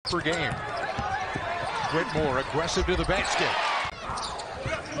per game. Whitmore aggressive to the basket.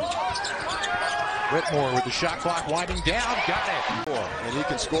 Whitmore with the shot clock winding down, got it. And he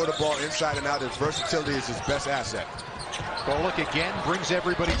can score the ball inside and out. His versatility is his best asset. Kolek again brings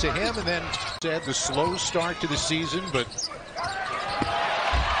everybody to him, and then said the slow start to the season, but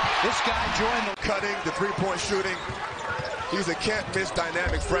this guy joined the cutting, the three-point shooting. He's a can't-miss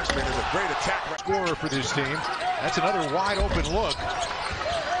dynamic freshman. He's a great attack scorer for this team. That's another wide-open look,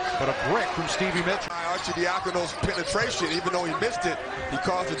 but a brick from Stevie Mitchell. Arcidiacono's penetration, even though he missed it, he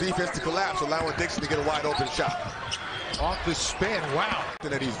caused the defense to collapse, allowing Dixon to get a wide-open shot. Off the spin, wow.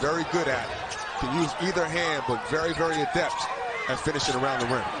 That he's very good at. Can use either hand, but very, very adept at finishing around the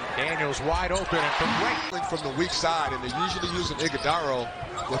rim. Daniels wide open and from the weak side, and they're usually using Iguodaro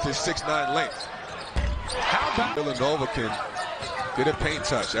with his 6'9" length. How about Villanova can get a paint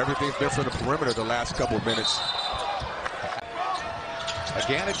touch. Everything's been from the perimeter the last couple of minutes.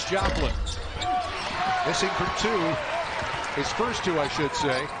 Again, it's Joplin. Missing from two. His first two, I should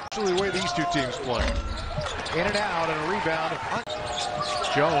say. Actually, the way these two teams play. In and out, and a rebound.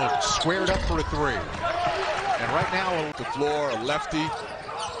 Jones squared up for a three. And right now, the floor, a lefty,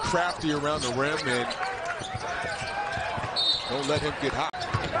 crafty around the rim, and don't let him get hot.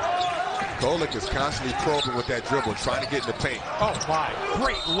 Kolek is constantly probing with that dribble, trying to get in the paint. Oh my,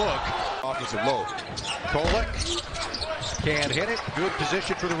 great look. Offensive low. Kolek can't hit it. Good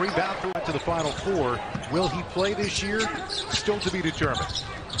position for the rebound to the Final Four. Will he play this year? Still to be determined.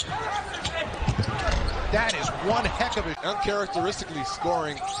 That is one heck of a... Uncharacteristically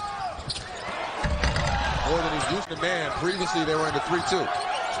scoring more than he's used to man. Previously, they were in the 3-2.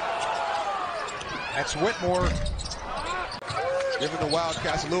 That's Whitmore. Giving the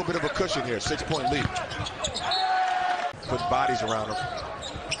Wildcats a little bit of a cushion here. 6-point lead. Put bodies around them.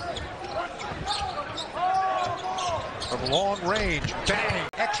 From long range, bang,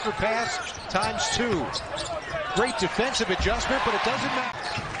 extra pass, times two. Great defensive adjustment, but it doesn't matter.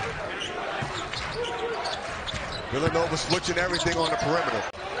 Villanova switching everything on the perimeter.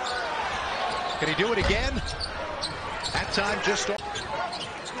 Can he do it again? That time just on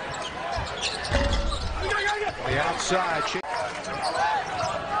the outside.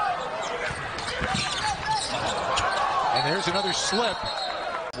 And there's another slip.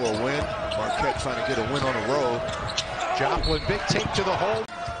 For a win. Marquette trying to get a win on the road. Joplin, big take to the hole.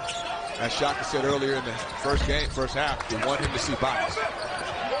 As Shaka said earlier in the first half, they want him to see bodies.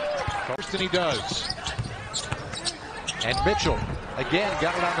 First than he does. And Mitchell, again,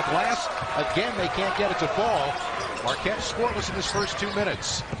 got it on the glass. Again, they can't get it to fall. Marquette scoreless in his first 2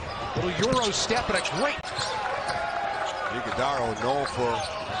 minutes. Little Euro step and a great... Iguodaro, known for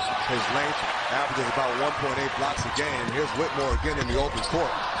his length, averages about 1.8 blocks a game. Here's Whitmore again in the open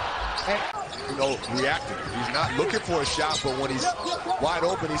court. And, reacting. He's not looking for a shot, but when he's wide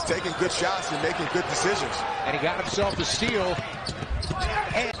open, he's taking good shots and making good decisions. And he got himself a steal.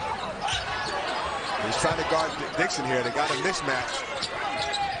 And he's trying to guard Dixon here. They got a mismatch.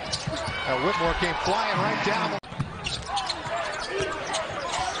 Whitmore came flying right down.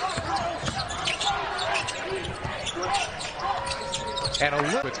 And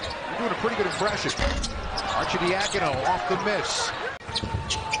you're doing a pretty good impression. Arcidiacono off the miss.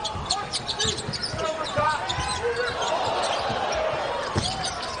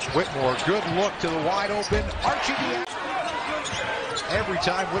 Whitmore, good look to the wide open. Arcidiacono. Every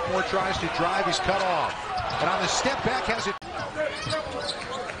time Whitmore tries to drive, he's cut off. And on the step back, has it.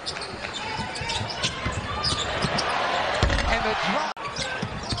 And the drop.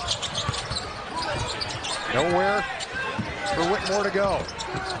 Nowhere for Whitmore to go.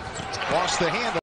 Lost the handle.